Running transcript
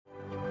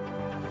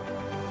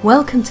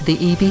Welcome to the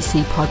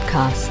EBC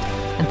podcast,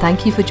 and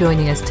thank you for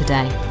joining us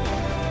today.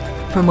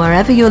 From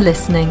wherever you're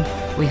listening,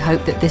 we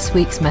hope that this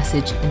week's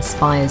message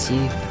inspires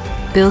you,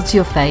 builds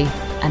your faith,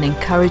 and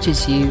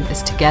encourages you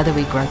as together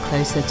we grow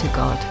closer to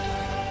God.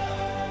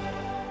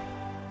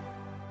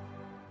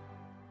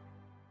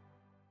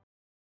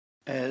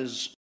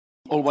 As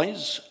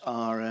always,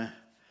 our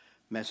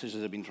messages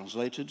have been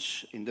translated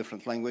in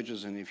different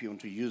languages, and if you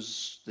want to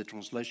use the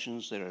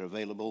translations, they are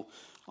available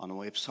on our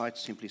website.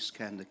 Simply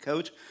scan the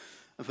code.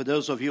 And for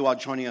those of you who are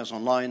joining us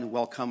online,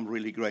 welcome.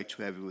 Really great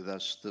to have you with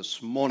us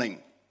this morning.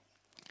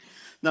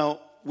 Now,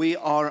 we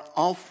are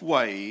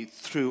halfway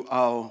through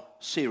our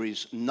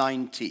series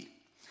 90.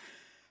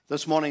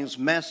 This morning's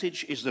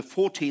message is the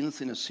 14th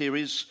in a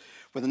series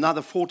with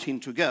another 14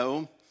 to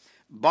go.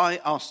 By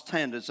our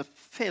standards, a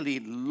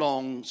fairly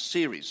long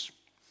series.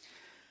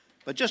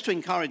 But just to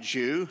encourage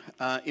you,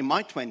 in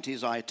my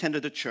 20s, I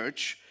attended a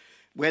church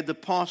where the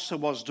pastor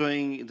was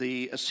doing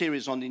a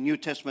series on the New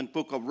Testament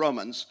book of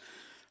Romans,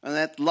 and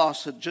that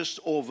lasted just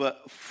over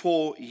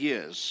 4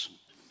 years.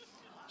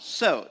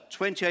 So,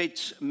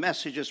 28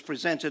 messages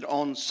presented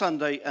on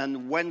Sunday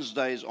and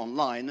Wednesdays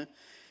online.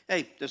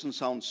 Hey, doesn't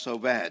sound so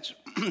bad.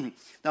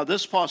 Now,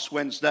 this past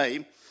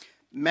Wednesday,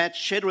 Matt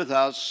shared with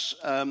us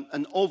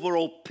an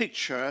overall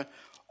picture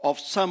of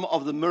some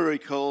of the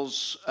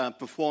miracles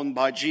performed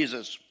by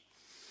Jesus.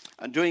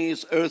 And during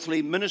his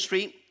earthly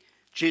ministry,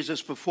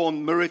 Jesus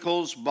performed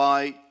miracles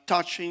by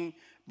touching,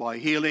 by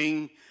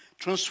healing,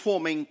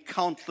 transforming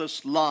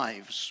countless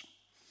lives.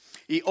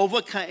 He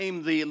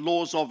overcame the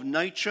laws of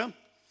nature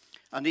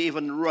and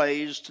even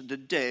raised the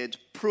dead,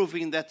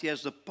 proving that he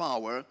has the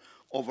power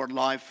over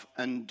life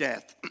and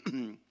death.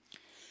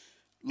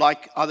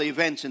 Like other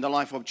events in the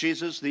life of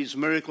Jesus, these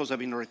miracles have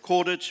been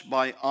recorded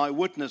by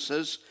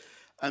eyewitnesses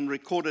and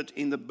recorded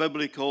in the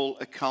biblical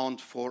account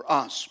for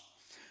us.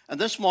 And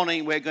this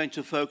morning we're going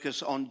to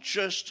focus on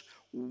just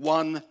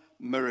one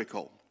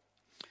miracle.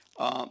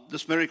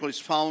 This miracle is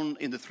found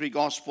in the three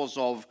Gospels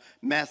of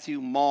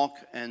Matthew, Mark,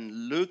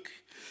 and Luke.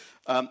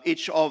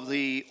 Each of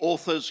the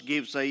authors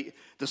gives the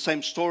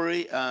same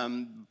story,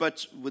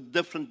 but with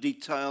different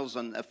details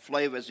and a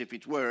flavor, as if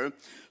it were.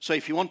 So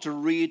if you want to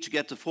read to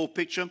get the full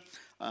picture,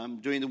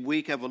 during the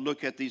week, have a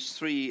look at these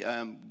three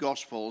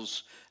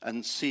Gospels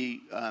and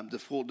see the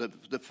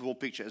full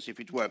picture, as if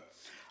it were.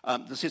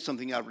 This is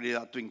something I really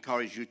like to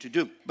encourage you to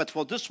do. But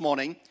for this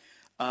morning,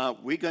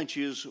 we're going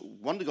to use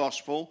one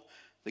Gospel,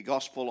 the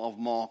Gospel of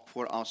Mark,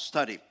 for our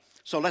study.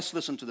 So let's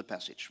listen to the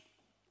passage.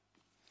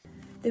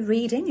 The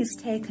reading is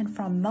taken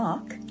from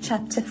Mark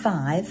chapter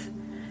 5,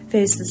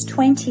 verses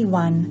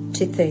 21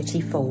 to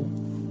 34.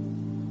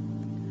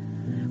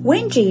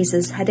 When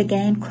Jesus had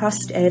again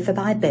crossed over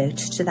by boat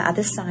to the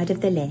other side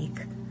of the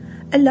lake,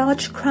 a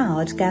large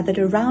crowd gathered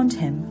around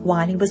him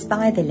while he was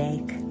by the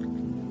lake.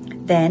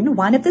 Then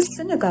one of the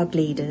synagogue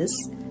leaders,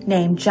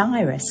 named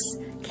Jairus,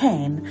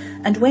 came,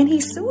 and when he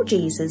saw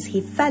Jesus,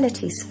 he fell at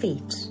his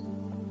feet.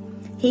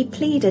 He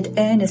pleaded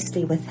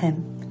earnestly with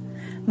him,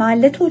 "My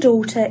little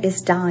daughter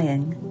is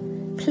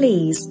dying.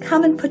 Please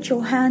come and put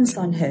your hands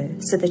on her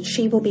so that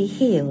she will be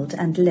healed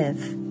and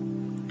live."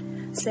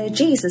 So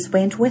Jesus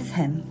went with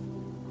him.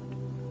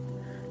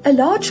 A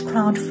large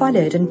crowd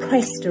followed and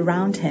pressed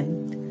around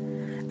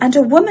him, and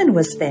a woman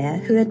was there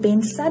who had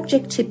been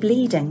subject to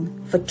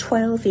bleeding for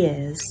 12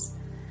 years.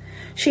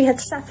 She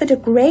had suffered a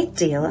great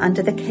deal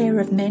under the care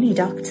of many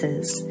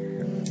doctors,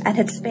 and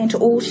had spent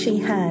all she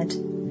had.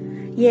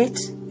 Yet,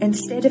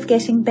 instead of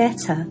getting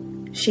better,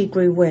 she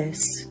grew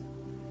worse.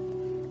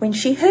 When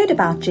she heard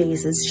about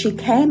Jesus, she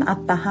came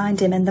up behind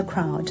him in the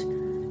crowd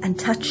and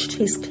touched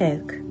his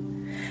cloak,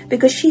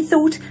 because she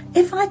thought,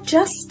 "If I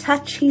just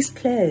touch his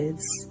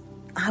clothes,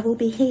 I will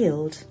be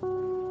healed."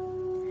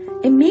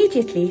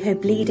 Immediately her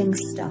bleeding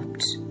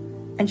stopped,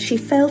 and she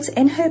felt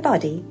in her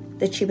body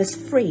that she was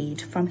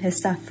freed from her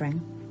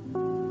suffering.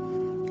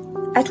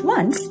 At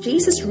once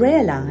Jesus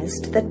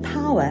realized that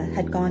power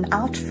had gone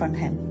out from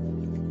him.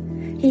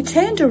 He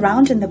turned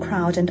around in the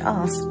crowd and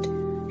asked,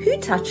 "Who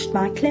touched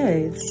my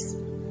clothes?"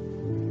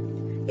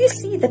 "You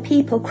see the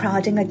people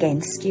crowding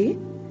against you,"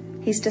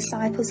 his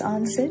disciples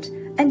answered,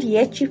 "and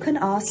yet you can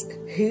ask,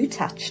 'Who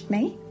touched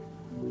me?'"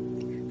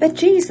 But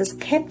Jesus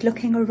kept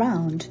looking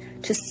around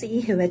to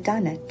see who had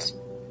done it.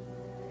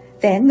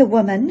 Then the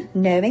woman,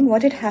 knowing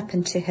what had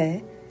happened to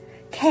her,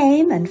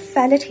 came and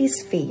fell at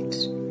his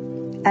feet,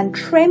 and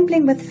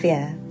trembling with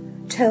fear,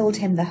 told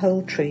him the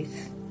whole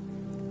truth.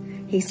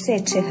 He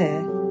said to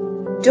her,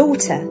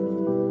 "Daughter,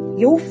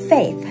 your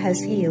faith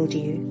has healed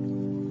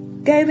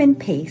you. Go in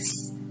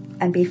peace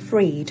and be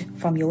freed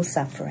from your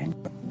suffering."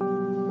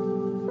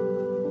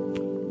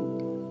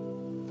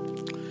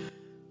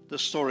 The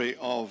story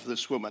of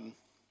this woman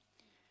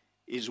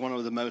is one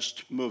of the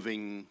most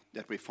moving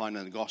that we find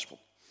in the gospel.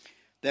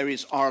 There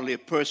is hardly a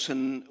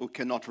person who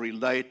cannot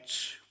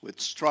relate with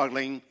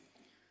struggling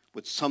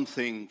with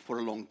something for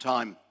a long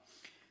time.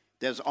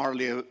 There's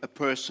hardly a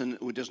person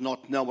who does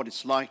not know what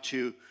it's like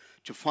to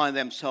find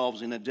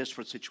themselves in a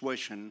desperate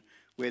situation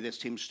where there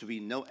seems to be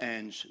no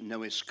end,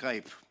 no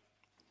escape.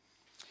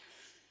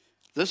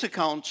 This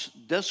account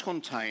does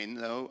contain,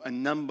 though, a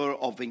number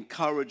of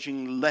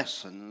encouraging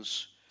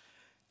lessons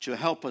to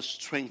help us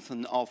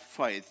strengthen our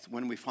faith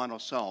when we find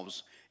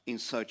ourselves in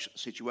such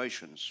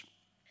situations.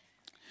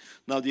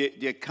 Now,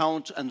 the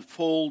account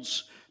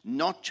unfolds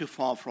not too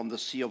far from the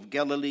Sea of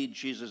Galilee.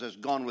 Jesus has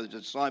gone with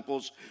his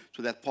disciples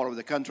to that part of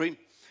the country.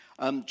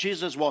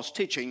 Jesus was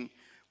teaching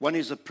when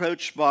he's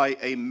approached by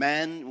a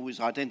man who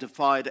is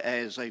identified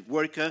as a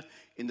worker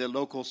in the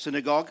local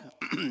synagogue.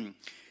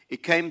 He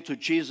came to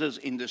Jesus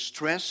in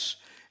distress,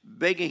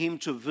 begging him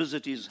to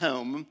visit his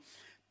home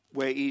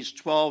where his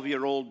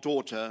 12-year-old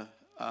daughter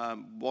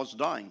was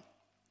dying.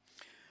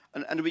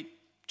 And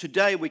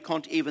today we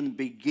can't even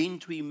begin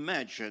to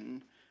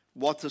imagine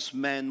what this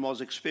man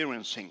was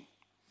experiencing.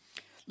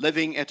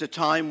 Living at a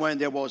time when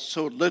there was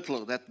so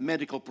little that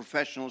medical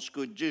professionals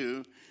could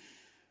do,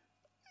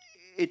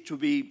 it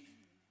would be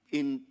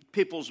in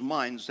people's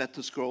minds that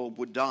this girl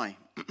would die.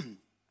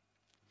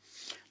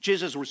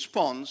 Jesus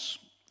responds,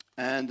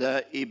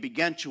 and he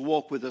began to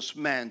walk with this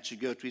man to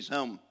go to his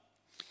home.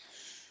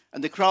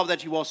 And the crowd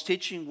that he was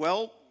teaching,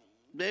 well,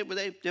 they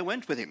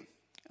went with him.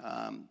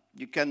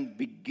 You can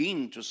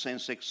begin to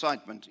sense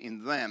excitement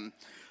in them.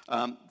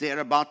 They're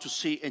about to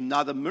see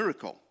another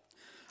miracle.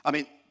 I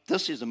mean,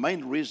 this is the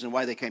main reason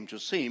why they came to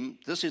see him.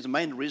 This is the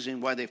main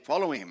reason why they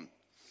follow him.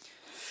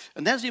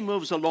 And as he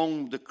moves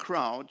along the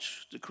crowd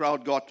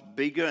got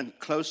bigger and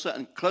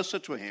closer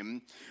to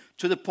him,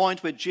 to the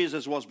point where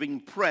Jesus was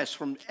being pressed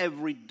from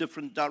every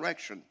different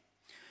direction.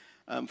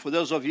 For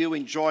those of you who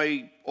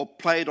enjoy or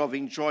played or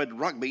enjoyed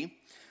rugby,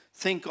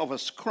 think of a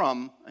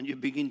scrum and you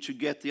begin to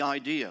get the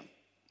idea.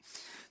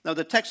 Now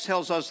the text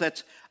tells us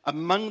that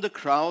among the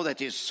crowd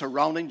that is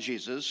surrounding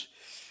Jesus,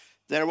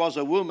 there was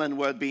a woman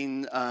who had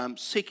been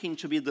seeking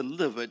to be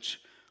delivered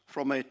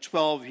from a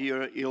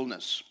 12-year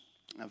illness.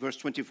 Verse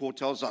 24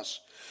 tells us,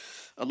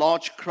 a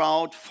large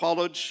crowd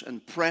followed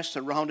and pressed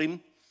around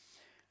him,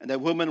 and a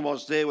woman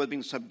was there who had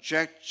been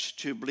subject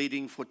to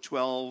bleeding for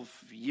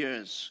 12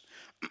 years.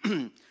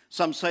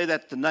 Some say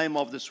that the name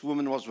of this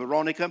woman was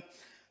Veronica,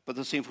 but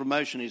this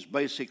information is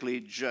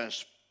basically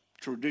just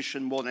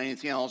tradition more than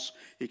anything else.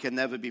 It can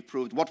never be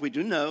proved. What we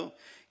do know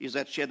is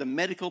that she had a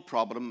medical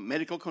problem,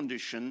 medical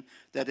condition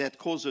that had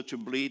caused her to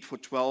bleed for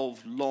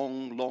 12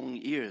 long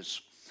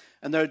years.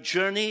 And her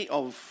journey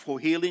for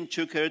healing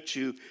took her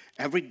to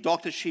every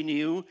doctor she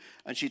knew,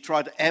 and she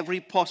tried every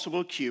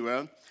possible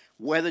cure,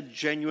 whether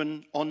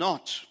genuine or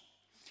not.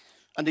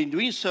 And in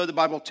doing so, the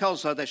Bible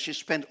tells her that she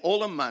spent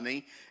all her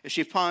money, and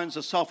she finds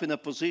herself in a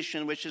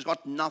position where she's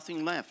got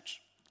nothing left.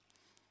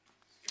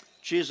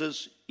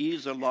 Jesus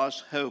is her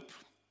last hope.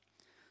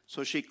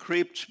 So she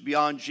crept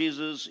beyond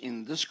Jesus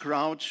in this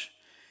crowd,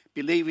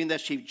 believing that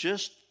she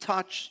just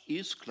touched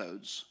his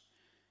clothes,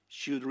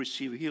 she would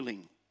receive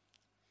healing.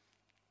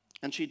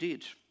 And she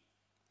did.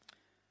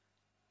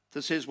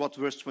 This is what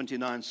verse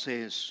 29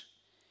 says.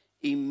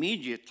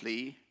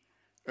 Immediately,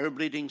 her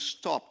bleeding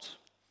stopped,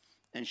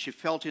 and she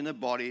felt in her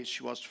body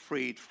she was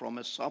freed from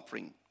her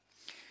suffering.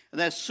 And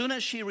as soon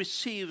as she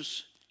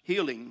receives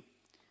healing,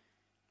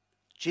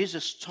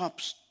 Jesus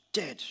stops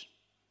dead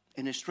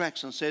in his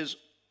tracks and says,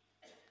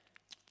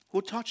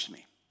 "Who touched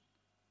me?"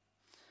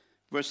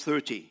 Verse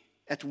 30.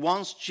 At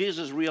once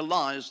Jesus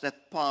realized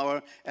that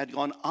power had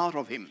gone out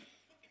of him.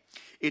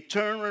 He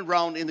turned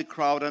around in the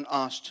crowd and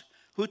asked,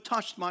 "Who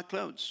touched my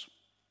clothes?"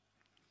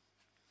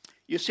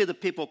 You see the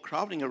people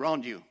crowding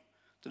around you,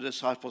 the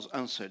disciples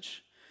answered.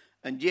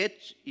 And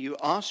yet you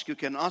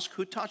can ask,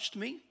 "Who touched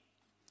me?"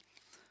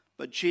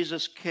 But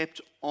Jesus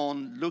kept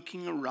on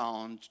looking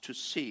around to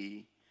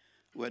see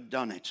who had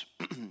done it.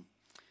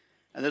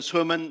 And this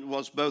woman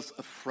was both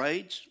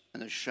afraid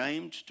and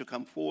ashamed to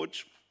come forward.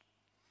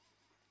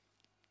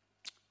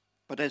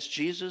 But as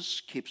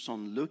Jesus keeps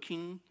on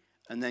looking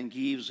and then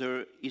gives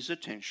her his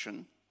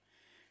attention,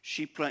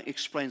 she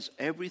explains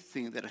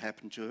everything that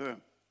happened to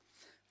her.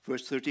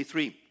 Verse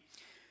 33,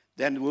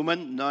 then the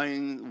woman,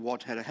 knowing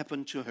what had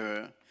happened to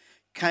her,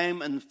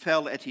 came and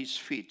fell at his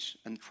feet,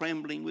 and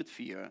trembling with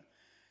fear,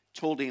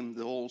 told him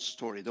the whole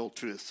story, the whole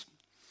truth.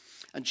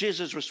 And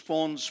Jesus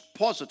responds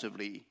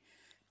positively,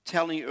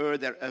 telling her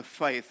that her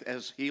faith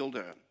has healed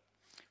her.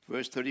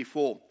 Verse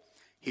 34,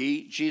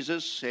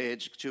 Jesus said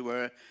to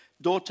her,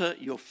 "Daughter,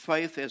 your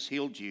faith has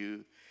healed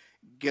you.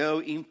 Go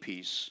in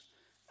peace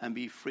and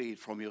be freed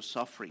from your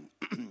suffering."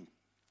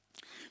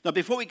 Now,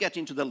 before we get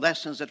into the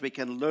lessons that we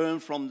can learn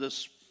from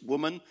this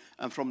woman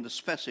and from this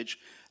passage,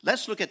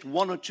 let's look at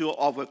one or two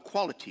of her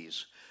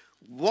qualities.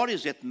 What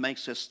is it that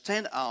makes her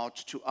stand out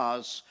to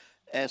us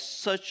as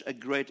such a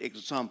great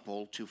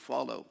example to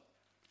follow?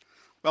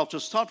 Well,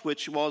 to start with,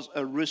 she was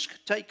a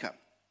risk taker.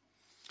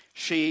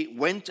 She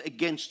went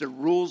against the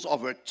rules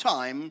of her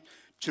time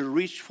to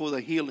reach for the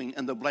healing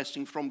and the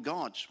blessing from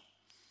God.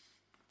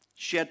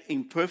 She had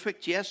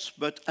imperfect, yes,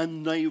 but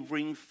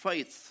unwavering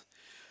faith.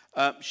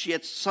 She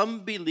had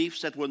some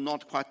beliefs that were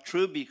not quite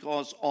true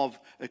because of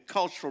a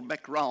cultural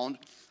background,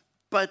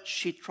 but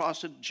she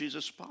trusted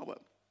Jesus' power.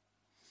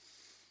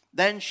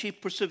 Then she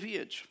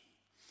persevered.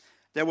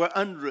 There were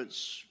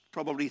hundreds,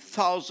 probably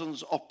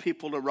thousands of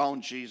people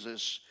around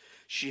Jesus.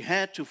 She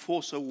had to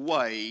force a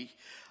way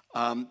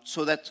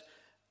so that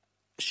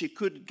she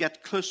could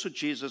get close to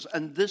Jesus,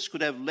 and this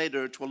could have led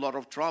her to a lot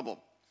of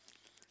trouble.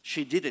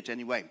 She did it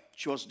anyway.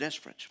 She was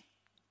desperate.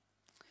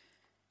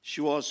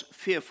 She was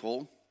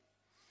fearful,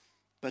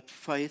 but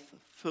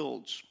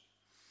faith-filled.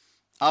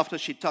 After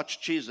she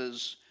touched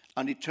Jesus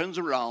and he turns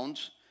around,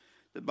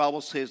 the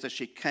Bible says that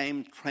she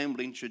came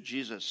trembling to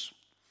Jesus.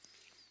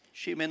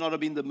 She may not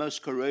have been the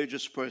most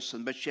courageous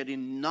person, but she had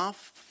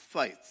enough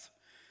faith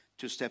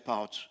to step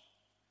out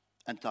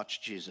and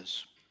touch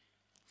Jesus.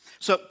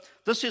 So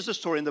this is the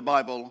story in the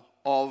Bible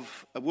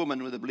of a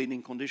woman with a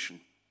bleeding condition.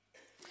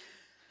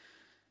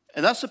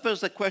 And I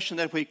suppose the question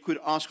that we could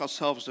ask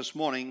ourselves this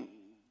morning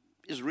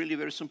is really a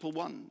very simple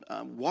one.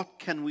 What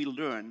can we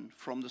learn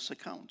from this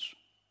account?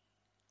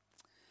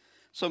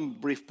 Some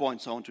brief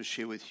points I want to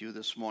share with you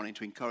this morning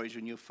to encourage you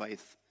in your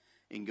faith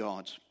in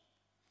God.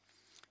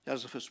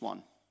 Here's the first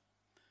one.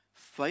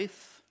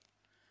 Faith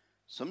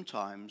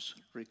sometimes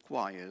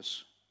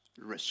requires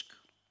risk.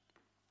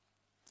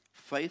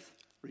 Faith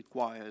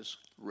requires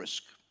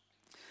risk.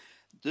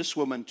 This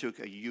woman took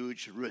a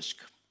huge risk.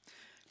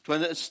 To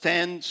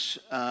understand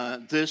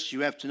this,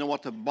 you have to know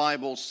what the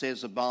Bible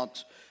says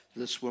about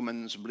this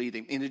woman's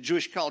bleeding. In the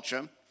Jewish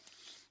culture,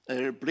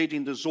 her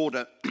bleeding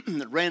disorder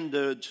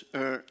rendered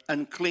her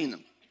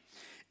unclean.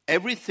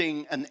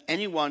 Everything and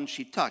anyone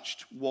she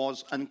touched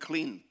was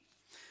unclean.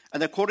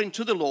 And according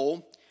to the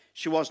law,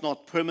 she was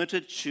not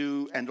permitted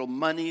to handle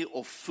money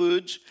or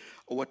food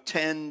or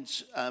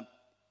attend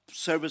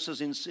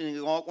services in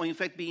synagogue or in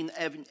fact be in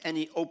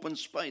any open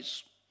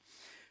space.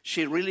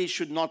 She really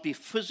should not be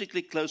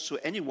physically close to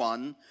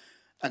anyone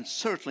and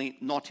certainly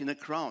not in a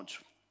crowd.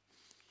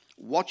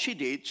 What she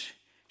did,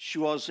 she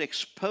was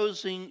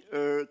exposing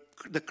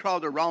the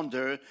crowd around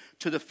her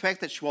to the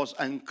fact that she was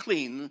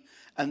unclean,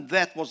 and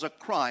that was a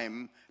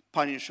crime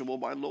punishable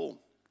by law.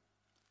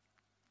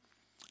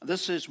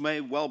 This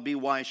may well be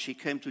why she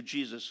came to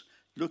Jesus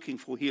looking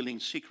for healing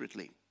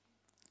secretly.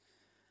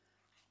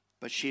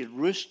 But she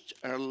risked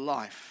her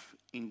life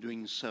in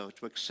doing so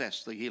to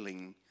access the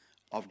healing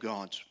of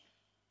God.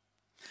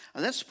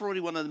 And that's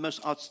probably one of the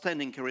most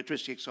outstanding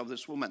characteristics of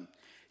this woman.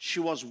 She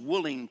was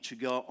willing to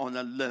go on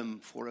a limb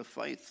for her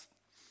faith.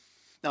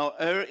 Now,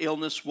 her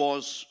illness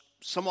was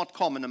somewhat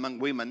common among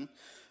women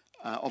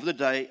of the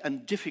day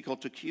and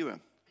difficult to cure.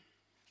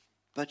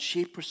 But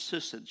she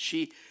persisted.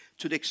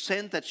 To the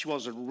extent that she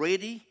was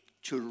ready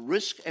to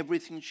risk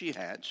everything she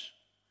had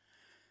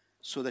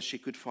so that she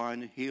could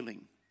find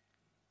healing.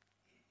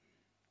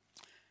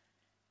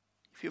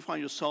 If you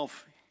find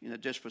yourself in a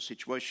desperate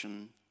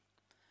situation,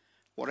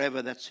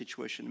 whatever that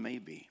situation may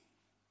be,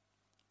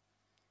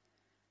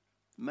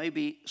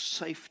 maybe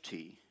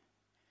safety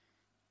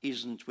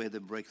isn't where the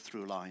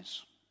breakthrough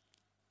lies.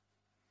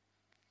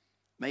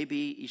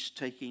 Maybe it's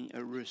taking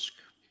a risk.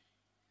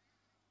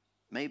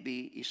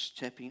 Maybe it's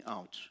stepping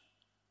out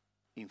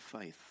in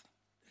faith.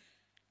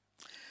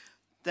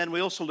 Then we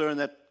also learn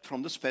that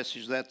from this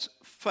passage that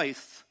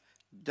faith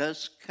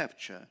does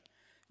capture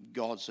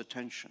God's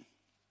attention.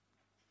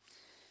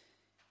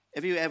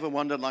 Have you ever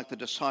wondered, like the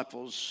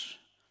disciples,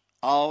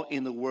 how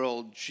in the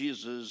world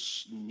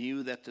Jesus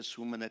knew that this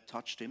woman had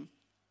touched him?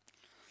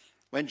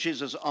 When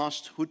Jesus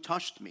asked, "Who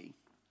touched me?"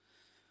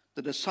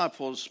 the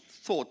disciples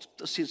thought,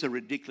 this is a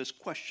ridiculous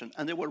question,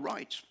 and they were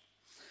right.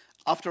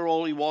 After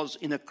all, he was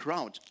in a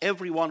crowd.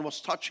 Everyone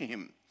was touching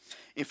him.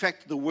 In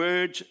fact, the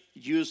word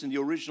used in the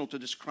original to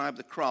describe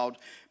the crowd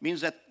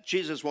means that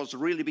Jesus was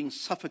really being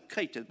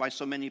suffocated by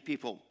so many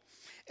people.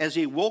 As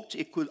he walked,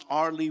 he could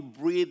hardly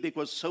breathe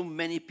because so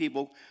many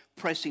people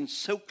pressing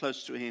so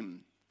close to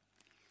him.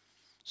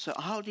 So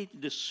how did he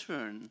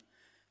discern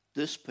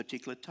this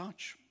particular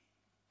touch?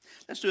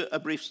 Let's do a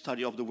brief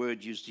study of the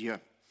word used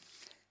here.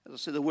 As I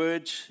said, the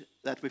word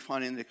that we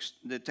find in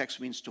the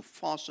text means to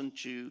fasten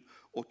to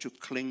or to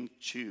cling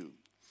to.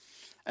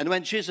 And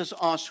when Jesus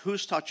asked,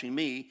 "Who's touching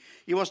me?"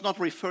 he was not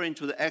referring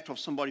to the act of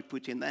somebody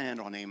putting their hand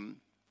on him.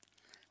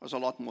 It was a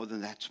lot more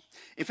than that.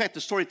 In fact,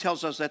 the story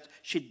tells us that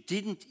she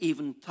didn't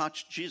even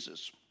touch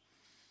Jesus.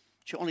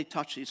 She only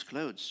touched his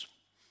clothes.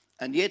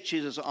 And yet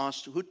Jesus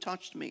asked, "Who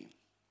touched me?"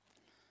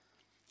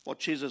 What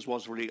Jesus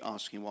was really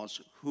asking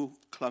was, who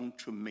clung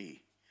to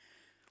me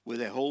with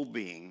their whole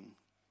being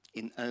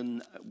in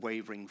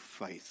unwavering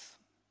faith?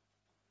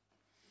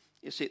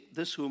 You see,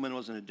 this woman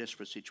was in a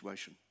desperate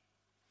situation.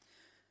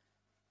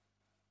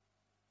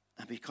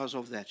 And because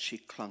of that, she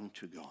clung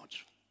to God.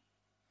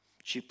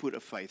 She put her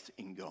faith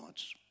in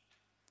God.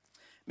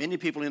 Many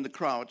people in the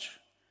crowd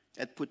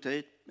had put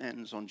their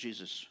hands on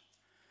Jesus.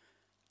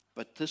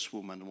 But this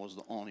woman was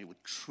the only who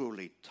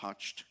truly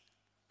touched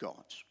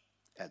God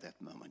at that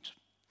moment.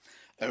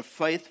 Her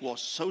faith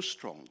was so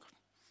strong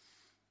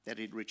that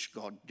it reached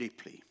God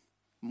deeply,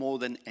 more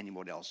than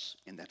anyone else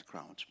in that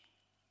crowd.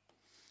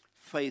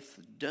 Faith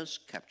does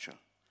capture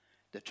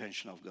the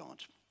attention of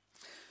God.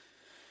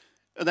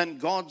 And then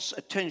God's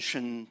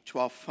attention to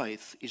our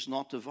faith is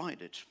not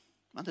divided.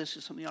 And this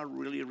is something I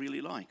really,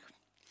 really like.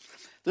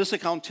 This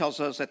account tells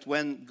us that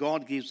when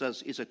God gives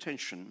us his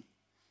attention,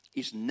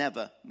 he's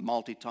never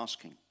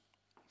multitasking.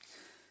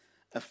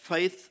 A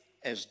faith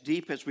as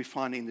deep as we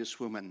find in this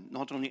woman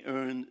not only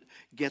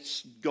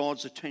gets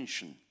God's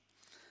attention,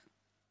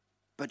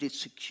 but it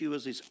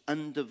secures his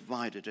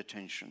undivided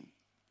attention.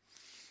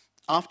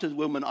 After the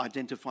woman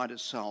identified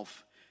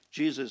herself,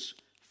 Jesus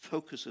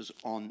focuses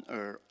on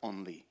her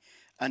only,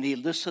 and he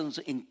listens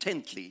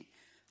intently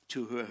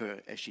to her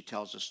as she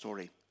tells the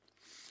story.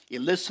 He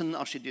listened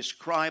as she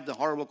described the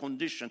horrible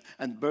condition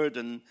and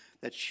burden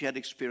that she had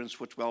experienced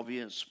for 12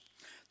 years.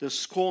 The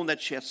scorn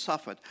that she had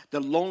suffered, the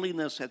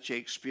loneliness that she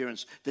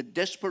experienced, the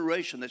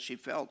desperation that she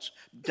felt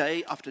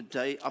day after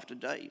day after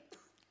day.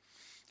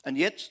 And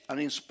yet, and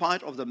in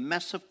spite of the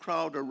massive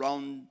crowd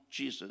around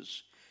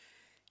Jesus,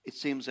 it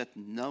seems that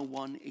no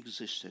one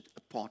existed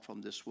apart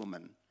from this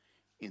woman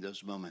in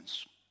those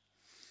moments.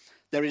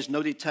 There is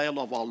no detail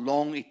of how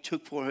long it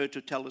took for her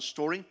to tell the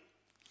story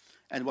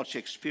and what she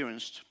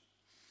experienced,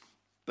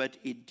 but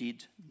it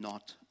did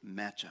not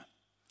matter.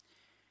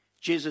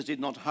 Jesus did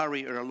not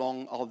hurry her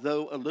along,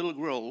 although a little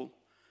girl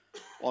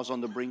was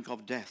on the brink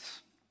of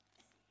death.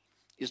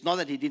 It's not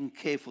that he didn't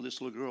care for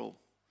this little girl.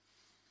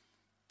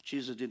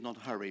 Jesus did not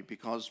hurry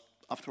because,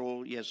 after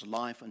all, he has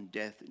life and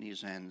death in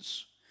his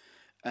hands.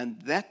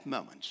 And that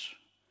moment,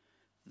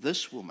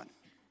 this woman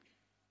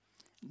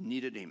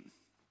needed him,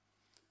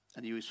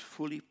 and he was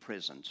fully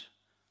present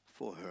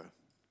for her.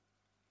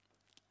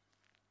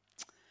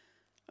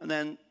 And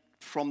then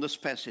from this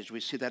passage, we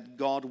see that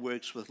God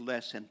works with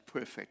less than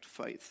perfect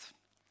faith.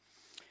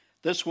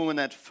 This woman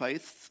had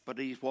faith, but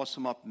it was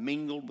somewhat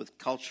mingled with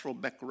cultural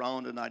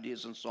background and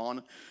ideas and so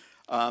on.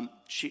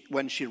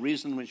 When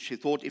she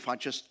thought, if I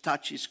just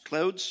touch his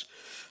clothes,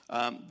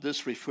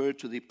 this referred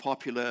to the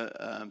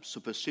popular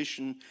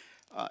superstition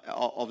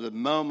of the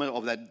moment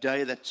of that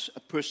day that a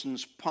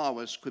person's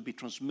powers could be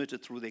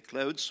transmitted through their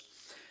clothes.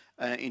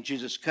 In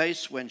Jesus'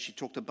 case, when she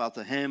talked about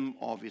the hem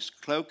of his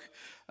cloak,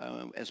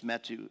 as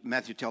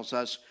Matthew tells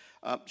us,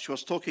 she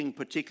was talking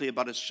particularly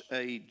about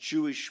a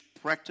Jewish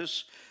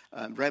practice.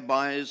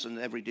 Rabbis and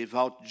every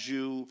devout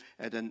Jew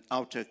had an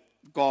outer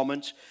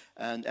garment,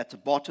 and at the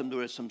bottom there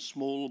were some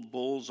small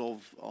balls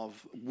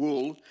of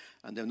wool,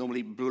 and they're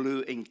normally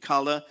blue in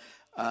color.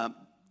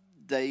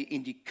 They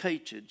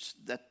indicated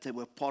that they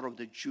were part of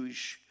the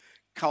Jewish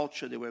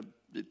culture. They were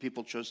the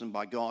people chosen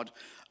by God.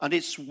 And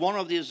it's one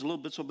of these little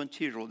bits of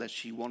material that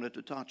she wanted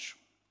to touch.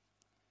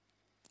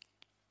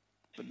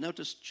 But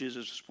notice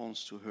Jesus'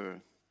 response to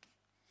her.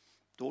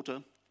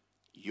 Daughter,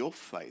 your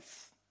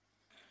faith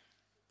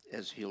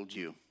has healed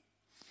you.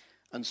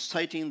 And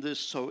stating this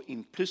so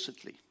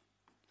implicitly,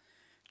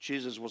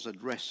 Jesus was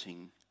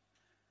addressing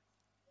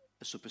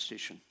a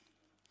superstition.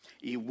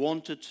 He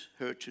wanted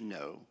her to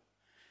know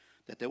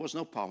that there was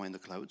no power in the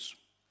clothes,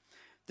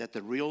 that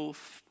the real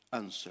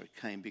answer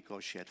came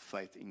because she had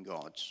faith in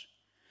God.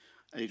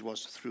 And it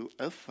was through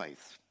her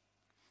faith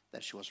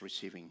that she was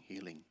receiving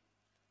healing.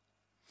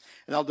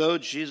 And although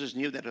Jesus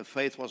knew that her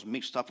faith was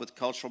mixed up with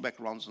cultural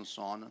backgrounds and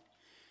so on,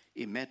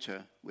 he met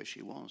her where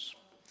she was.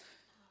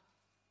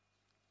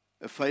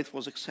 Her faith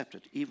was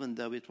accepted, even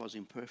though it was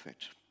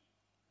imperfect.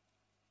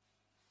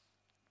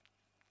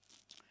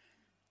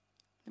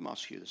 Let me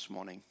ask you this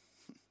morning,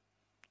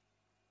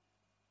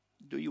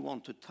 do you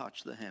want to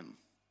touch the hem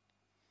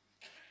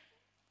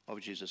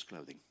of Jesus'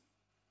 clothing?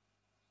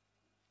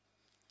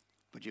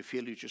 But you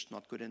feel you're just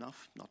not good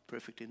enough, not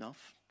perfect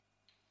enough?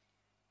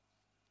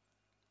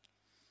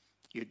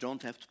 You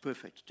don't have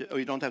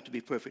to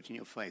be perfect in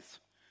your faith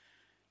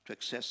to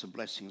access the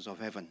blessings of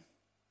heaven.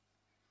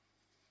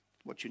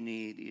 What you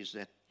need is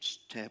that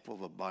step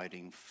of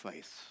abiding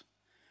faith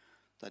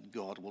that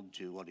God will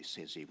do what he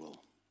says he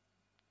will.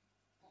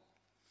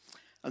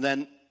 And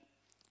then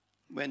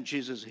when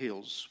Jesus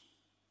heals,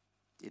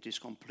 it is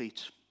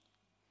complete.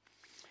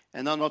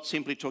 And I'm not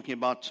simply talking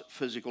about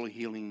physical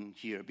healing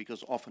here,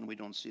 because often we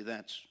don't see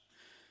that.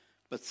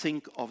 But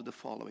think of the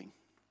following.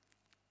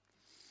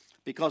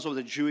 Because of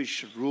the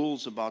Jewish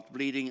rules about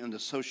bleeding and the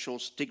social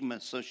stigma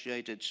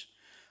associated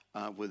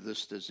with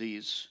this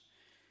disease,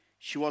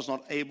 she was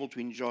not able to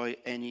enjoy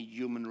any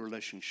human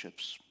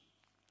relationships.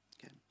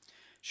 Okay.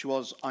 She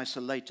was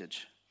isolated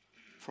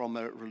from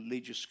a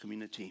religious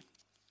community.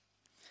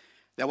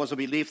 There was a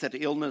belief that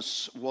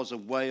illness was a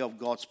way of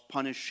God's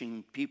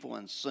punishing people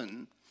and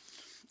sin.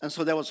 And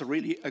so there was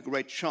really a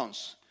great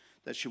chance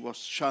that she was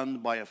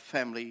shunned by her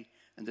family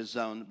and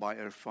disowned by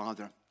her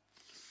father.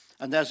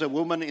 And as a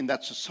woman in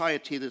that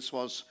society, this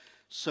was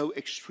so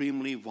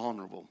extremely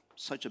vulnerable,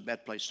 such a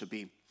bad place to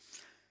be.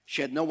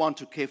 She had no one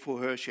to care for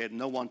her. She had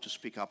no one to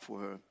speak up for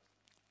her.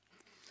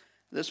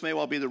 This may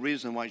well be the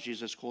reason why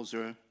Jesus calls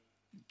her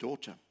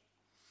daughter,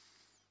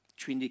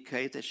 to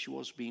indicate that she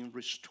was being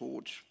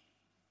restored.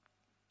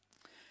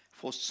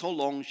 For so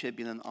long, she had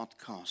been an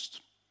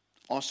outcast,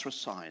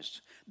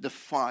 ostracized,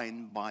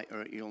 defined by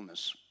her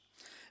illness.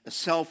 Her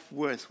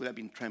self-worth would have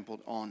been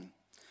trampled on.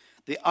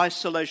 The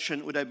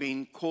isolation would have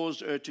been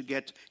caused her to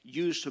get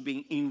used to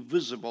being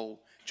invisible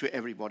to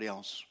everybody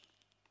else.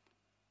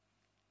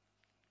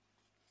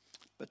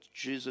 but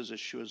Jesus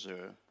assures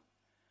her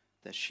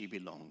that she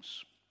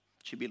belongs.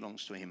 She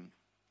belongs to him.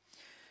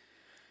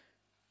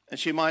 And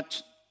she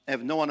might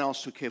have no one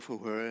else to care for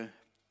her,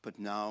 but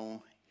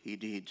now he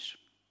did.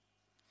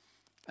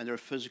 And her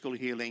physical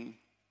healing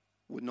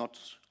would not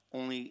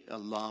only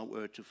allow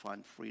her to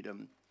find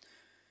freedom,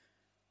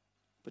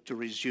 but to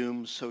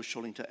resume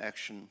social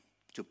interaction,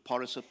 to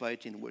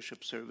participate in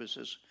worship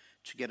services,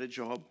 to get a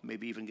job,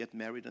 maybe even get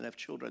married and have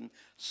children,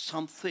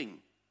 something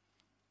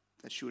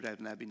that she would have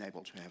never been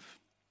able to have.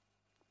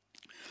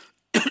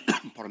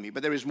 Pardon me,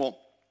 but there is more.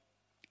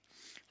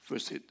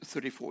 Verse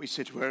 34, he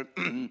said to her,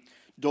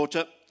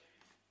 "Daughter,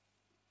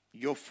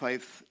 your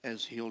faith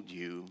has healed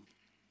you.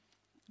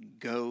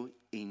 Go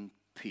in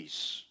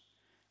peace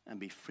and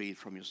be freed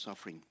from your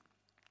suffering."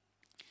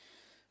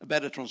 A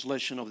better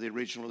translation of the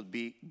original would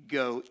be,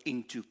 "Go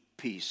into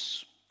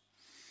peace."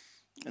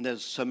 And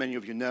as so many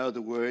of you know,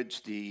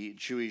 the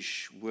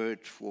Jewish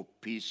word for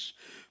peace,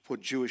 for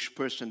Jewish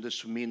person,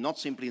 this would mean not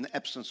simply an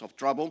absence of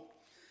trouble,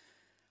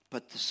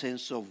 but the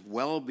sense of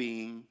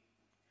well-being,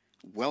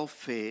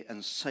 welfare,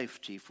 and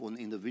safety for an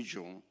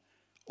individual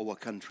or a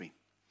country.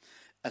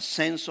 A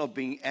sense of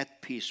being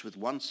at peace with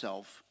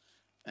oneself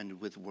and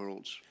with the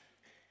world.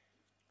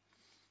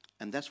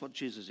 And that's what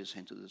Jesus is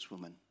saying to this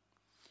woman.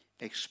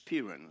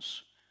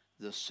 Experience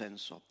the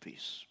sense of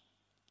peace.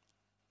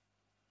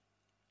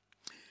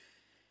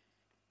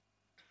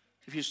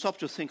 If you stop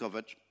to think of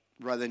it,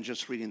 rather than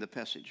just reading the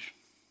passage,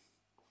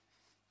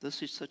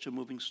 this is such a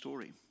moving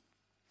story.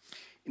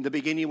 In the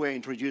beginning, we're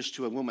introduced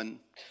to a woman,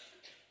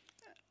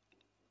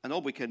 and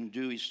all we can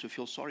do is to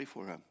feel sorry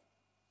for her.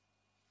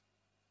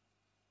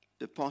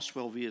 The past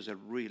 12 years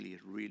have really,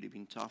 really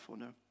been tough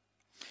on her.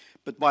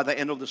 But by the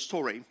end of the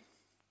story,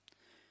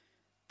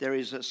 there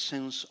is a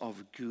sense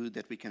of good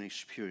that we can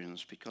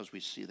experience because we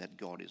see that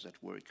God is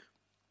at work.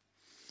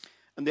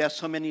 And there are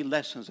so many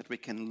lessons that we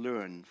can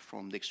learn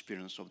from the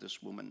experience of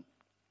this woman.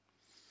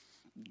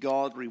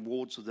 God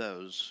rewards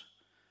those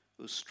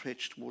who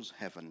stretch towards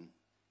heaven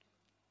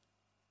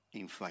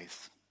in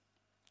faith.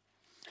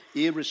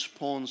 He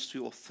responds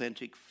to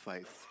authentic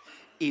faith,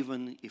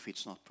 even if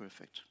it's not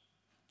perfect.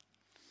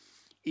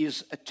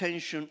 His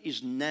attention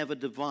is never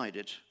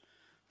divided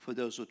for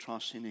those who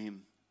trust in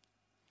him.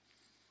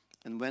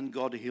 And when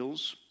God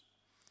heals,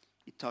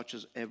 he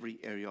touches every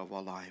area of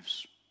our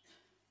lives.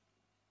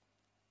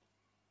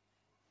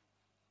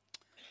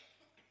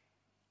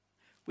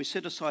 We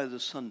set aside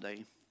this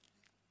Sunday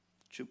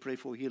to pray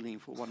for healing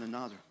for one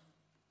another.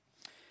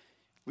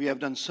 We have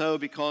done so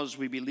because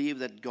we believe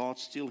that God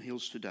still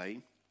heals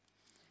today,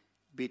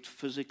 be it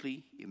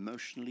physically,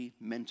 emotionally,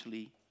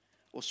 mentally,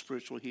 or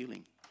spiritual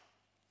healing.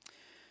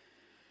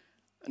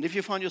 And if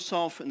you find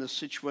yourself in a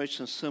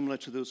situation similar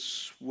to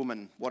this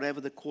woman,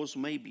 whatever the cause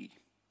may be,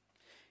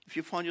 if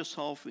you find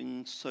yourself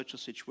in such a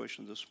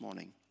situation this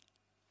morning,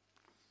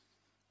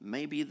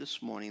 maybe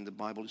this morning the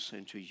Bible is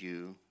saying to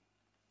you,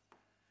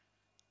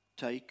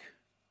 take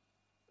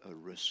a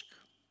risk.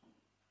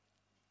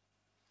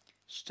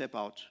 Step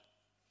out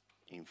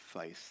in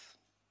faith.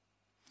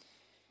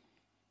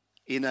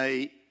 In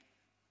a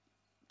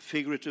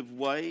figurative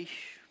way,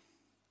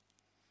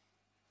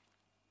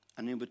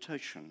 an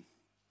invitation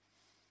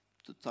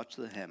to touch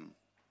the hem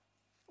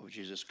of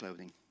Jesus'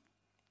 clothing.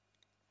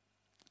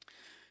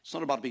 It's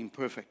not about being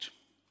perfect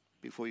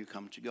before you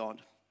come to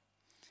God.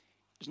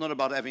 It's not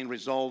about having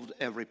resolved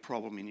every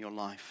problem in your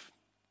life.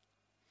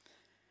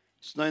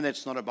 It's knowing that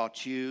it's not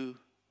about you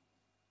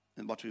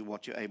and about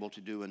what you're able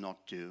to do and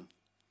not do.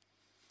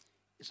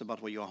 It's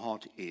about where your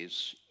heart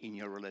is in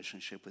your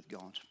relationship with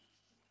God.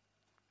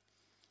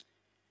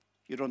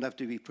 You don't have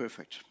to be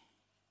perfect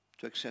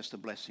to access the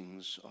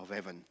blessings of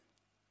heaven.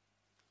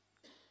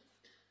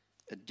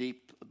 A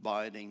deep,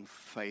 abiding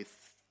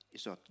faith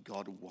is what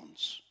God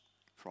wants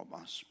from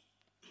us.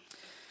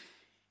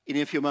 In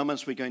a few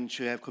moments, we're going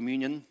to have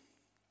communion,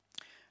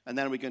 and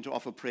then we're going to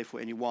offer prayer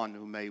for anyone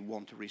who may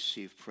want to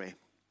receive prayer.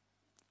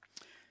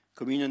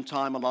 Communion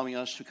time allowing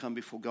us to come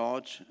before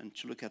God and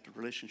to look at the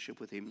relationship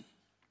with him,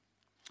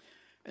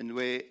 and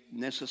where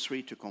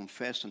necessary to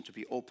confess and to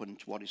be open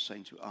to what he's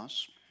saying to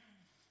us,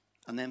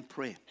 and then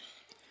pray.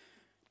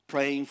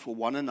 Praying for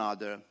one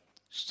another,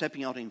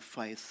 stepping out in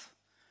faith,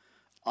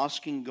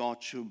 asking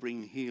God to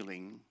bring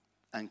healing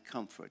and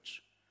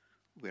comfort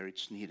where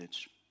it's needed.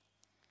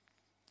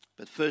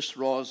 But first,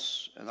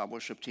 Roz and our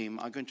worship team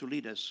are going to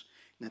lead us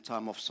in a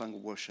time of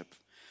sung worship.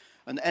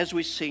 And as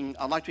we sing,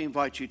 I'd like to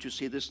invite you to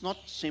see this not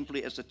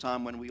simply as a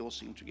time when we all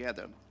sing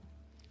together,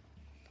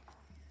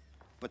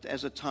 but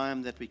as a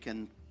time that we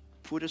can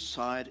put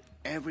aside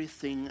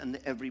everything and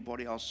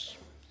everybody else,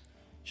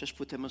 just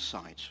put them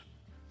aside.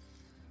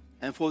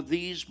 And for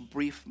these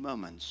brief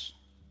moments,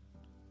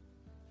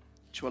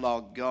 to allow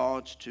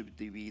God to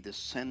be the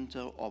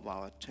center of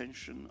our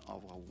attention,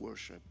 of our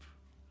worship,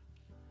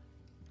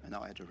 and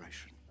our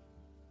adoration.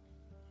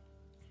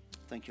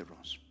 Thank you,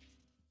 Ross.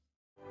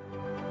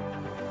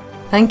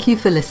 Thank you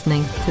for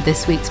listening to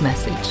this week's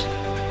message.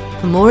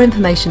 For more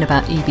information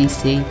about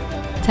EBC,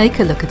 take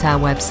a look at our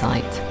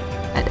website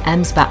at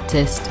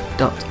emsbaptist.org.uk.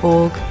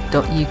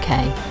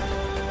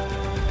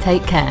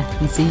 Take care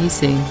and see you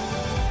soon.